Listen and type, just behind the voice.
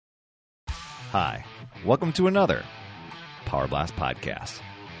Hi, welcome to another Power Blast podcast.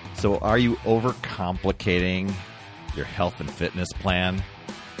 So are you overcomplicating your health and fitness plan?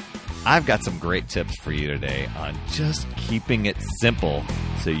 I've got some great tips for you today on just keeping it simple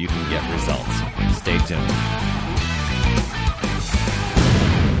so you can get results. Stay tuned.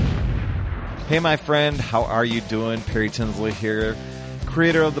 Hey, my friend, how are you doing? Perry Tinsley here,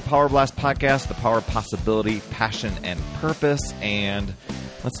 creator of the Power Blast podcast, The Power of Possibility, Passion, and Purpose. And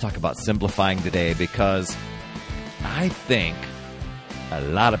let's talk about simplifying today, because I think a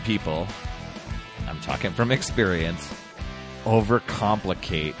lot of people, I'm talking from experience,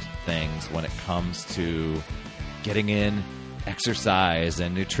 overcomplicate things when it comes to getting in exercise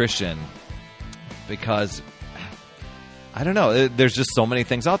and nutrition, because I don't know, there's just so many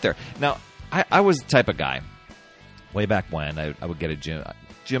things out there. Now, I was the type of guy way back when I would get a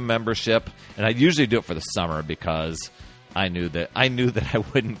gym membership, and I'd usually do it for the summer because I knew that I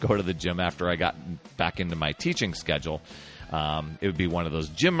wouldn't go to the gym after I got back into my teaching schedule. It would be one of those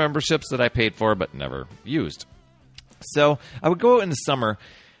gym memberships that I paid for but never used. So I would go in the summer.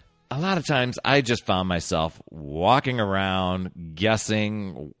 A lot of times I just found myself walking around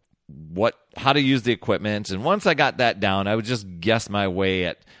guessing how to use the equipment. And once I got that down, I would just guess my way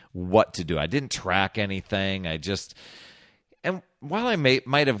at what to do. I didn't track anything. And while I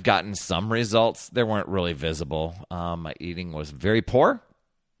might have gotten some results, they weren't really visible. My eating was very poor,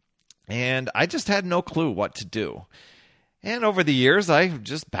 and I just had no clue what to do. And over the years, I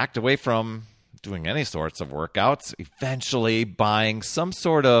just backed away from doing any sorts of workouts, eventually buying some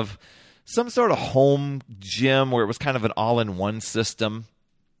sort of home gym where it was kind of an all-in-one system,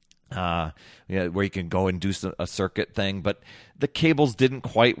 where you can go and do a circuit thing, but the cables didn't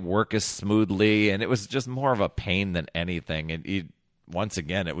quite work as smoothly, and it was just more of a pain than anything. And once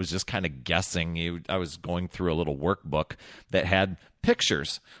again, it was just kind of guessing. I was going through a little workbook that had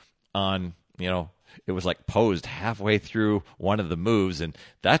pictures on, it was like posed halfway through one of the moves, and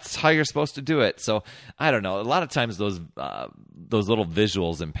that's how you're supposed to do it. So I don't know. A lot of times those little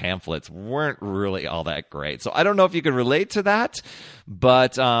visuals and pamphlets weren't really all that great. So I don't know if you could relate to that,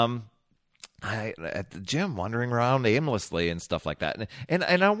 but I at the gym wandering around aimlessly and stuff like that, and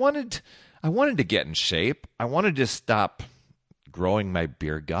I wanted to get in shape. I wanted to stop growing my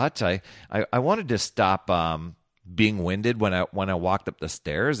beer gut. I wanted to stop being winded when I walked up the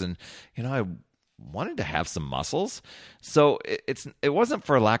stairs, and I wanted to have some muscles. So it wasn't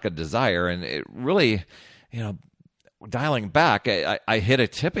for lack of desire, and it really, dialing back, I hit a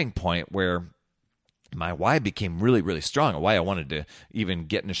tipping point where my why became really, really strong. Why I wanted to even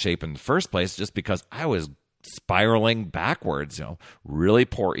get into shape in the first place, just because I was spiraling backwards, really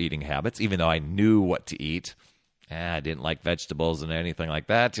poor eating habits, even though I knew what to eat. I didn't like vegetables and anything like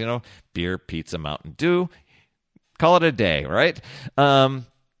that, beer, pizza, Mountain Dew, call it a day, right? But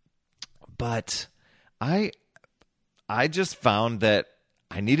I just found that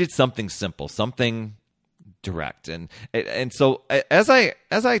I needed something simple, something direct, and so as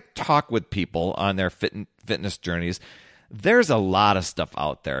I talk with people on their fitness journeys, there's a lot of stuff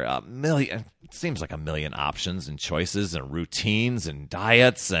out there. It seems like a million options and choices and routines and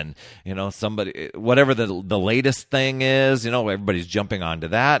diets, and whatever the latest thing is, everybody's jumping onto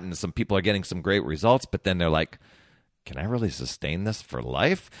that, and some people are getting some great results, but then they're like, can I really sustain this for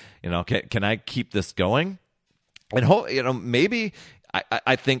life? Can I keep this going? And maybe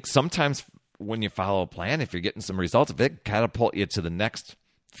I think sometimes when you follow a plan, if you're getting some results, if it catapult you to the next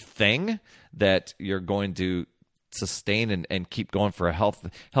thing that you're going to sustain and keep going for a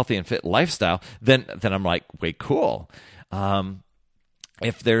healthy and fit lifestyle, then I'm like, way cool.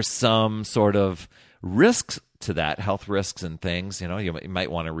 If there's some sort of risks to that, health risks and things, you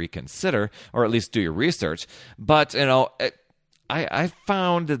might want to reconsider, or at least do your research. But I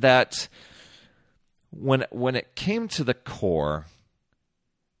found that when it came to the core,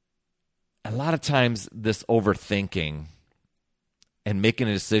 a lot of times this overthinking and making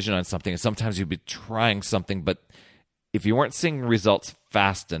a decision on something, and sometimes you'd be trying something, but if you weren't seeing results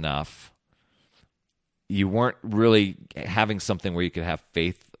fast enough, you weren't really having something where you could have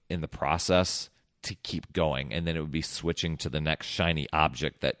faith in the process to keep going, and then it would be switching to the next shiny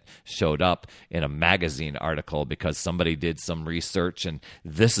object that showed up in a magazine article because somebody did some research and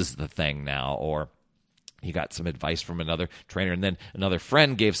this is the thing now, or you got some advice from another trainer, and then another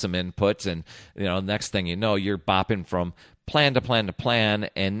friend gave some input, and next thing you know, you're bopping from plan to plan to plan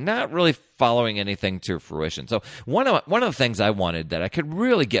and not really following anything to fruition. So one of the things I wanted that I could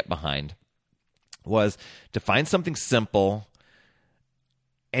really get behind was to find something simple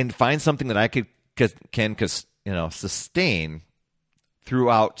and find something that I can sustain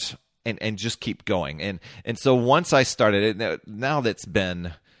throughout and just keep going. And so once I started it, now that's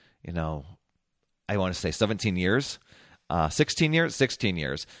been, I want to say 16 years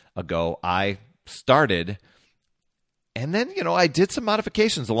ago, I started. And then, I did some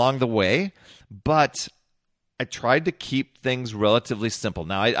modifications along the way, but I tried to keep things relatively simple.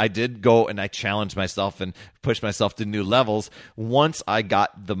 Now, I did go and I challenged myself and pushed myself to new levels once I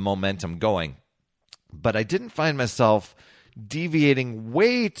got the momentum going. But I didn't find myself deviating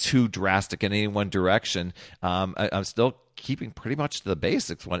way too drastic in any one direction. I'm still keeping pretty much to the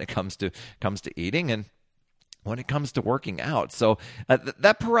basics when it comes to eating and when it comes to working out. So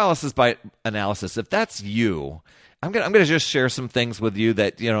that paralysis by analysis, if that's you, I'm gonna just share some things with you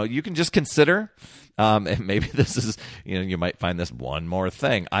that you can just consider. And maybe this is you might find this one more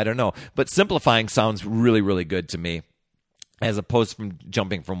thing. I don't know, but simplifying sounds really, really good to me, as opposed from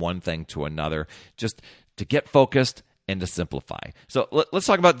jumping from one thing to another. Just to get focused and to simplify. So let's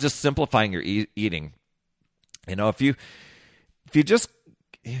talk about just simplifying your eating. If you just,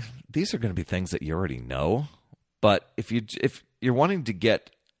 these are going to be things that you already know, but if you're wanting to get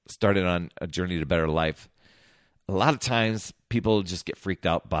started on a journey to better life, a lot of times people just get freaked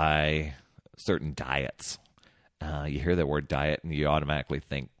out by certain diets. You hear the word diet and you automatically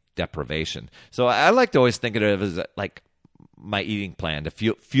think deprivation. So I like to always think of it as like my eating plan to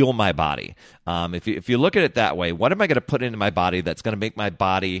fuel my body. If you look at it that way, what am I going to put into my body that's going to make my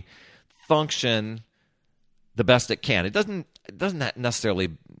body function the best it can? It doesn't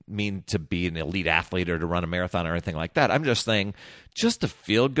necessarily mean to be an elite athlete or to run a marathon or anything like that. I'm just saying, just to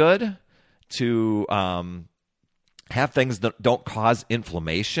feel good, to have things that don't cause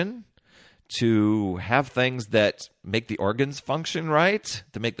inflammation, to have things that make the organs function right,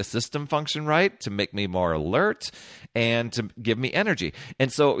 to make the system function right, to make me more alert, and to give me energy.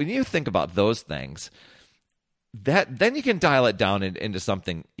 And so when you think about those things, then you can dial it down into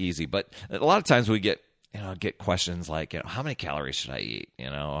something easy. But a lot of times we get questions like, how many calories should I eat?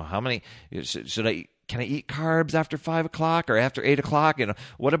 How many should I eat? Can I eat carbs after 5 o'clock or after 8 o'clock?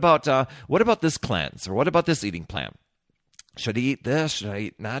 What about this cleanse, or what about this eating plan? Should I eat this? Should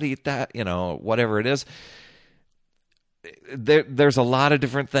I not eat that? Whatever it is. There's a lot of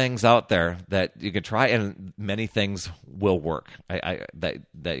different things out there that you can try, and many things will work. That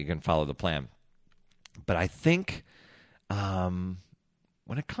you can follow the plan. But I think when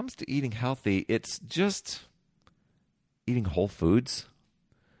it comes to eating healthy, it's just eating whole foods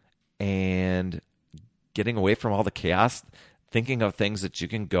and getting away from all the chaos, thinking of things that you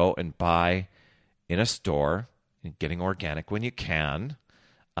can go and buy in a store, and getting organic when you can,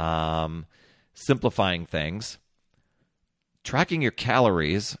 simplifying things, tracking your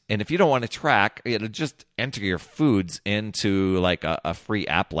calories. And if you don't want to track, just enter your foods into like a free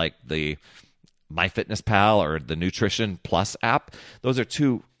app like the MyFitnessPal or the Nutrition Plus app. Those are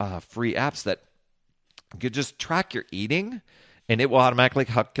two free apps that you could just track your eating, and it will automatically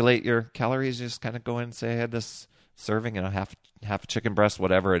calculate your calories. You just kind of go in and say, I had this serving, half a chicken breast,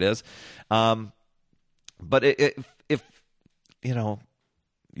 whatever it is. But if you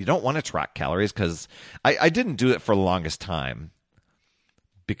don't want to track calories, because I didn't do it for the longest time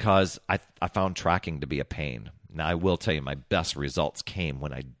because I found tracking to be a pain. Now, I will tell you, my best results came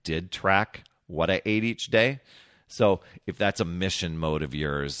when I did track what I ate each day. So if that's a mission mode of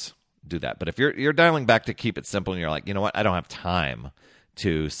yours, do that. But if you're dialing back to keep it simple and you're like, you know what, I don't have time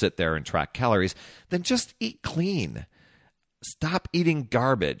to sit there and track calories, then just eat clean. Stop eating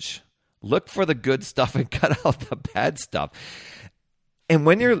garbage. Look for the good stuff and cut out the bad stuff. And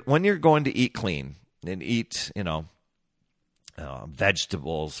when you're going to eat clean and eat,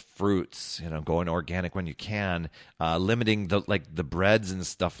 vegetables, fruits, going organic when you can, limiting the breads and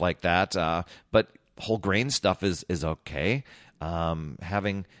stuff like that. But whole grain stuff is okay.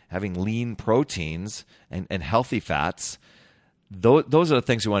 Having lean proteins and healthy fats. Those are the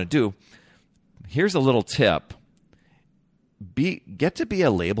things you want to do. Here's a little tip. Get to be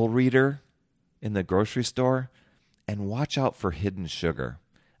a label reader in the grocery store and watch out for hidden sugar.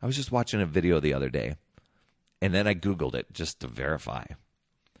 I was just watching a video the other day, and then I Googled it just to verify.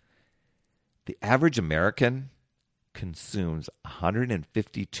 The average American consumes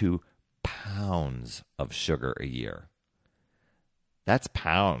 152 pounds of sugar a year. That's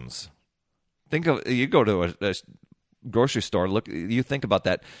pounds. You go to a grocery store, you think about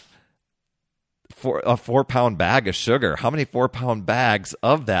that. For a 4-pound bag of sugar, how many 4-pound bags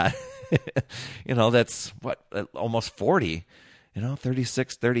of that? That's what, almost 40,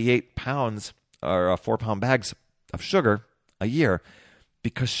 36, 38 pounds or 4-pound bags of sugar a year,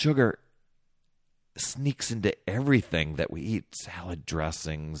 because sugar sneaks into everything that we eat, salad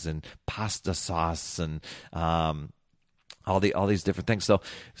dressings and pasta sauce and all these different things.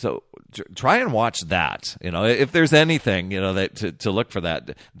 So try and watch that. If there's anything, that to look for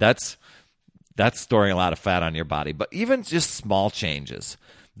that, that's That's storing a lot of fat on your body. But even just small changes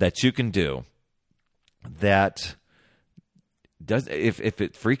that you can do that does, if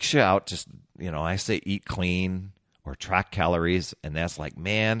it freaks you out, just, I say eat clean or track calories, and that's like,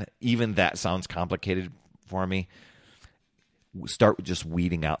 man, even that sounds complicated for me. Start just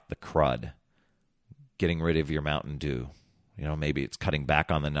weeding out the crud, getting rid of your Mountain Dew. Maybe it's cutting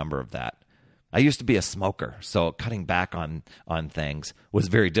back on the number of that. I used to be a smoker, so cutting back on things was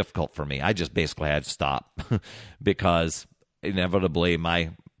very difficult for me. I just basically had to stop because inevitably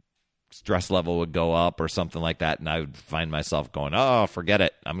my stress level would go up or something like that, and I would find myself going, oh, forget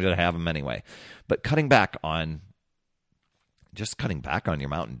it. I'm going to have them anyway. But cutting back on your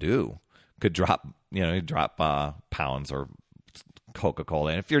Mountain Dew could drop pounds or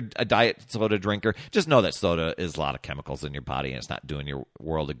Coca-Cola. And if you're a diet soda drinker, just know that soda is a lot of chemicals in your body and it's not doing your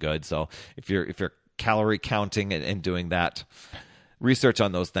world of good. So if you're calorie counting and doing that, research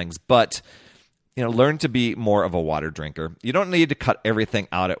on those things. But learn to be more of a water drinker. You don't need to cut everything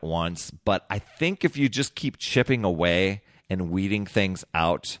out at once, but I think if you just keep chipping away and weeding things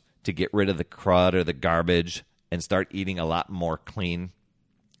out to get rid of the crud or the garbage and start eating a lot more clean,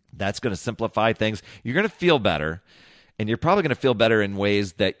 that's going to simplify things. You're going to feel better. And you're probably going to feel better in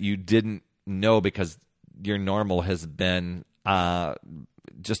ways that you didn't know because your normal has been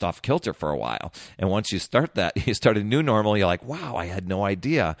just off kilter for a while. And once you start a new normal, you're like, wow, I had no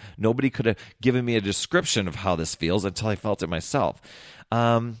idea. Nobody could have given me a description of how this feels until I felt it myself.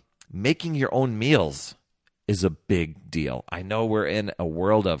 Making your own meals is a big deal. I know we're in a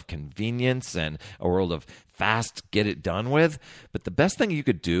world of convenience and a world of fast, get it done with. But the best thing you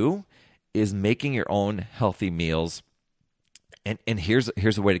could do is making your own healthy meals. And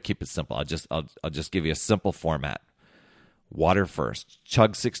here's a way to keep it simple. I'll just give you a simple format. Water first.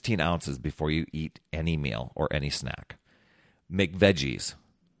 Chug 16 ounces before you eat any meal or any snack. Make veggies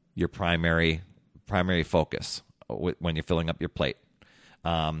your primary focus when you're filling up your plate.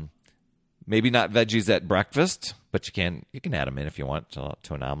 Maybe not veggies at breakfast, but you can add them in if you want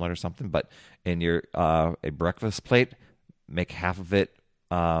to an omelet or something. But in your a breakfast plate, make half of it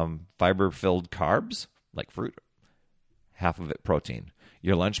fiber-filled carbs like fruit. Half of it protein.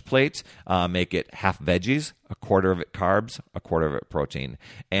 Your lunch plate, make it half veggies, a quarter of it carbs, a quarter of it protein.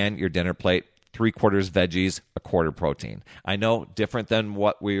 And your dinner plate, 3/4 veggies, a quarter protein. I know, different than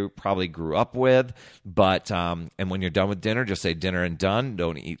what we probably grew up with, but and when you're done with dinner, just say dinner and done.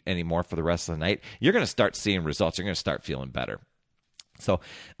 Don't eat any more for the rest of the night. You're going to start seeing results. You're going to start feeling better. So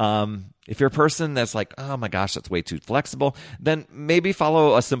if you're a person that's like, oh my gosh, that's way too flexible, then maybe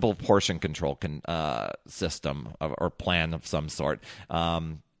follow a simple portion control system or plan of some sort.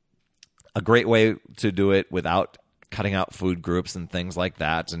 A great way to do it without cutting out food groups and things like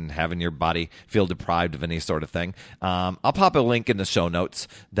that and having your body feel deprived of any sort of thing. I'll pop a link in the show notes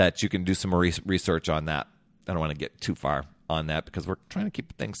that you can do some more research on that. I don't want to get too far on that because we're trying to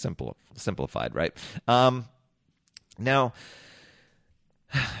keep things simplified, right? Now,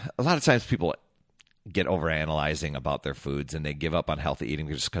 a lot of times people get overanalyzing about their foods and they give up on healthy eating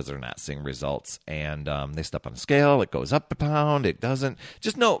just because they're not seeing results. And they step on a scale, it goes up a pound, it doesn't.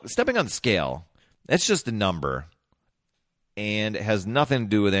 Just know, stepping on the scale, it's just a number. And it has nothing to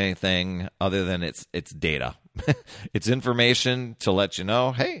do with anything other than it's data. It's information to let you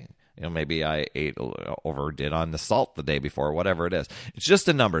know, hey, maybe I overdid on the salt the day before, whatever it is. It's just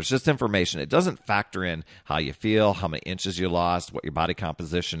a number. It's just information. It doesn't factor in how you feel, how many inches you lost, what your body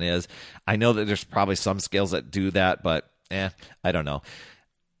composition is. I know that there's probably some scales that do that, but I don't know.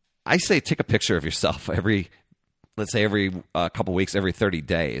 I say take a picture of yourself every couple weeks, every 30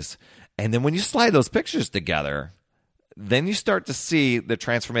 days. And then when you slide those pictures together, then you start to see the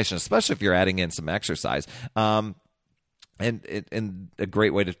transformation, especially if you're adding in some exercise. And that's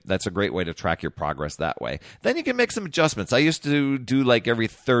a great way to track your progress that way. Then you can make some adjustments. I used to do like every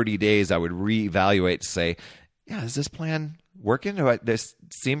 30 days, I would reevaluate to say, yeah, is this plan working? Do this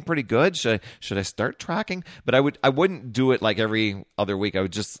seem pretty good? Should I start tracking? But I wouldn't do it like every other week. I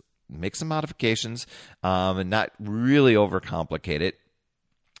would just make some modifications and not really overcomplicate it.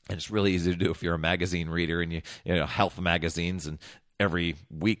 And it's really easy to do if you're a magazine reader and you health magazines, and every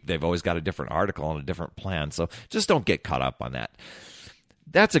week they've always got a different article and a different plan. So just don't get caught up on that.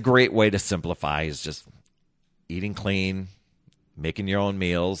 That's a great way to simplify, is just eating clean, making your own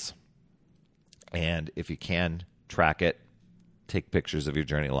meals, and if you can, track it, take pictures of your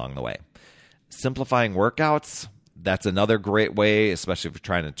journey along the way. Simplifying workouts, That's another great way, especially if you're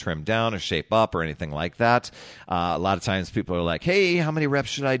trying to trim down or shape up or anything like that. A lot of times people are like, "Hey, how many reps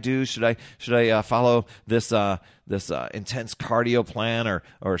should I do? Should I follow this intense cardio plan,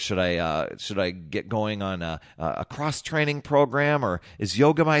 or should I get going on a cross training program, or is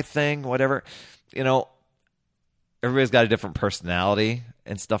yoga my thing? Whatever, everybody's got a different personality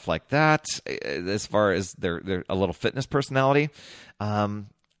and stuff like that. As far as their a little fitness personality,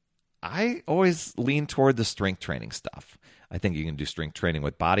 I always lean toward the strength training stuff. I think you can do strength training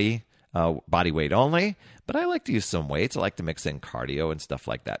with body weight only, but I like to use some weights. I like to mix in cardio and stuff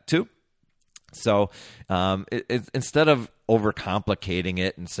like that too. So instead of overcomplicating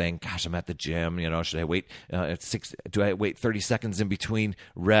it and saying, "Gosh, I'm at the gym. Should I wait Do I wait 30 seconds in between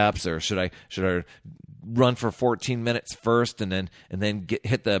reps, or should I run for 14 minutes first and then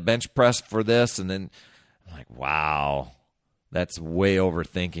hit the bench press for this?" And then I'm like, wow. That's way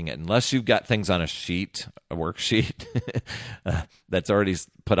overthinking it. Unless you've got things on a worksheet that's already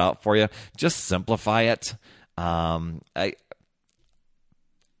put out for you, just simplify it. You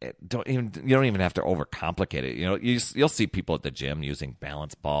don't even have to overcomplicate it. You'll see people at the gym using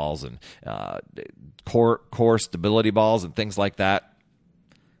balance balls and core stability balls and things like that.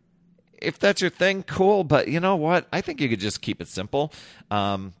 If that's your thing, cool. But you know what? I think you could just keep it simple.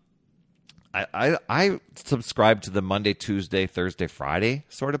 I subscribe to the Monday, Tuesday, Thursday, Friday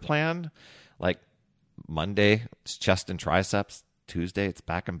sort of plan. Like Monday, it's chest and triceps. Tuesday, it's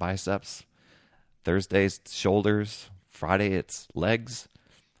back and biceps. Thursday, it's shoulders. Friday, it's legs.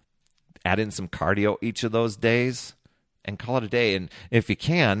 Add in some cardio each of those days and call it a day. And if you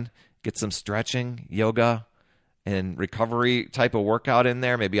can, get some stretching, yoga, and recovery type of workout in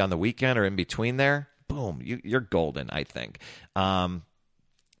there, maybe on the weekend or in between there. Boom, you're golden, I think. In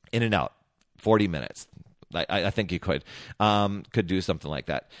and out. 40 minutes. I think you could do something like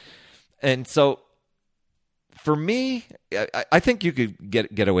that. And so for me, I think you could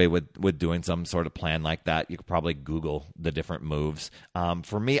get away with doing some sort of plan like that. You could probably Google the different moves.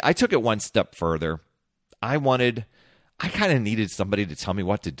 For me, I took it one step further. I kind of needed somebody to tell me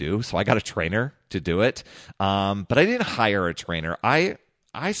what to do, so I got a trainer to do it. But I didn't hire a trainer. I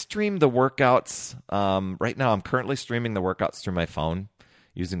stream the workouts. Right now, I'm currently streaming the workouts through my phone,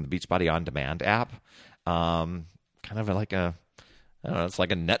 using the Beachbody On Demand app. Kind of like it's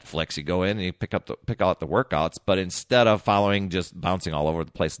like a Netflix. You go in and you pick out the workouts, but instead of just bouncing all over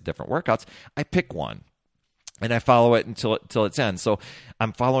the place with different workouts, I pick one and I follow it until its ends. So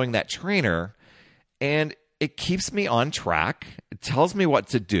I'm following that trainer, and it keeps me on track. It tells me what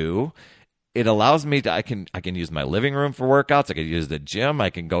to do. It allows me to, I can use my living room for workouts. I can use the gym. I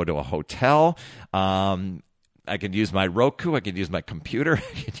can go to a hotel. I can use my Roku, I can use my computer,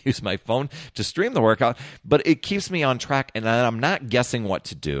 I can use my phone to stream the workout, but it keeps me on track, and I'm not guessing what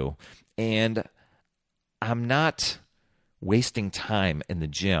to do, and I'm not wasting time in the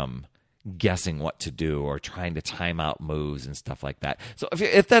gym guessing what to do or trying to time out moves and stuff like that. So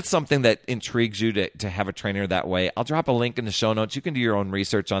if that's something that intrigues you to have a trainer that way, I'll drop a link in the show notes. You can do your own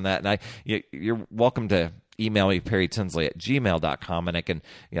research on that, and you're welcome to email me, perrytinsley@gmail.com, and I can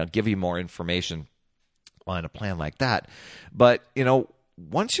give you more information on a plan like that. But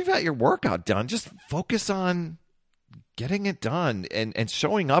once you've got your workout done, just focus on getting it done and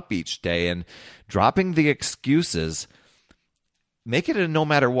showing up each day and dropping the excuses. Make it a no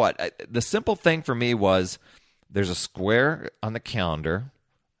matter what. The simple thing for me was, there's a square on the calendar.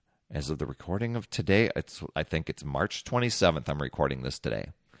 As of the recording of today, I think it's March 27th. I'm recording this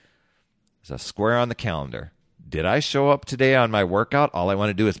today. There's a square on the calendar. Did I show up today on my workout? All I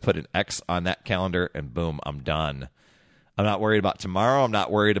want to do is put an X on that calendar, and boom, I'm done. I'm not worried about tomorrow. I'm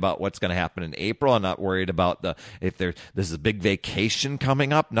not worried about what's going to happen in April. I'm not worried about this is a big vacation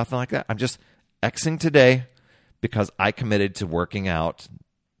coming up. Nothing like that. I'm just Xing today because I committed to working out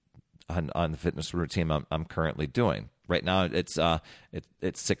on the fitness routine I'm currently doing. Right now, it's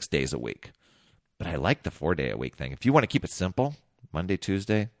 6 days a week, but I like the 4-day-a-week thing. If you want to keep it simple, Monday,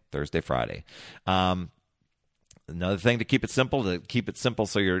 Tuesday, Thursday, Friday. Another thing to keep it simple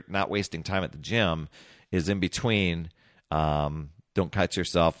so you're not wasting time at the gym is in between. Don't catch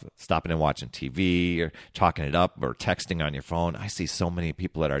yourself stopping and watching TV or talking it up or texting on your phone. I see so many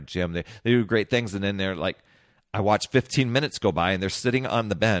people at our gym. They do great things, and then they're like, I watch 15 minutes go by, and they're sitting on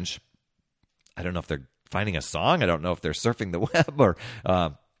the bench. I don't know if they're finding a song. I don't know if they're surfing the web or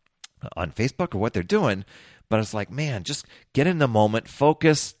on Facebook or what they're doing. But it's like, man, just get in the moment,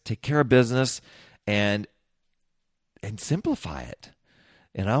 focus, take care of business, and simplify it,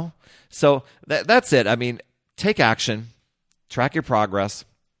 So that's it. I mean, take action, track your progress,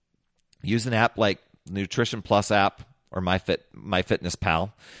 use an app like Nutrition Plus app or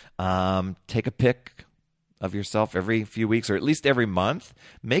MyFitnessPal. Take a pic of yourself every few weeks, or at least every month.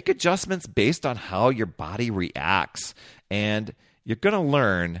 Make adjustments based on how your body reacts. And you're going to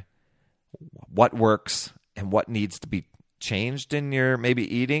learn what works and what needs to be changed in your maybe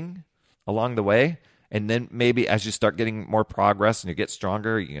eating along the way. And then maybe as you start getting more progress and you get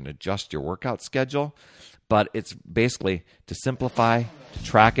stronger, you can adjust your workout schedule. But it's basically to simplify, to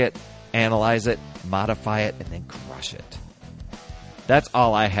track it, analyze it, modify it, and then crush it. That's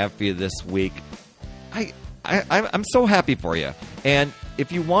all I have for you this week. I'm so happy for you. And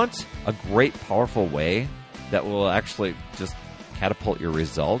if you want a great, powerful way that will actually just catapult your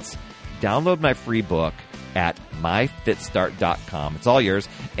results, download my free book at myfitstart.com. It's all yours.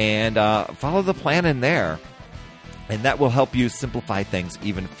 And follow the plan in there. And that will help you simplify things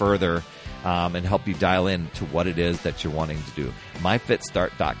even further and help you dial in to what it is that you're wanting to do.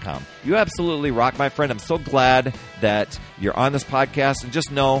 myfitstart.com. You absolutely rock, my friend. I'm so glad that you're on this podcast. And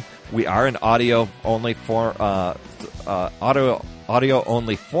just know we are an audio only format.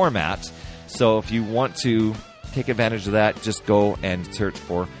 So if you want to take advantage of that, just go and search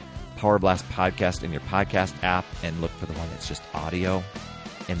for Power Blast Podcast in your podcast app and look for the one that's just audio.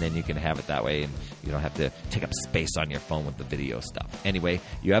 And then you can have it that way, and you don't have to take up space on your phone with the video stuff. Anyway,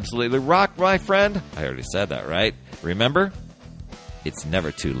 you absolutely rock, my friend. I already said that, right? Remember, it's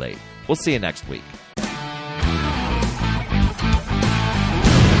never too late. We'll see you next week.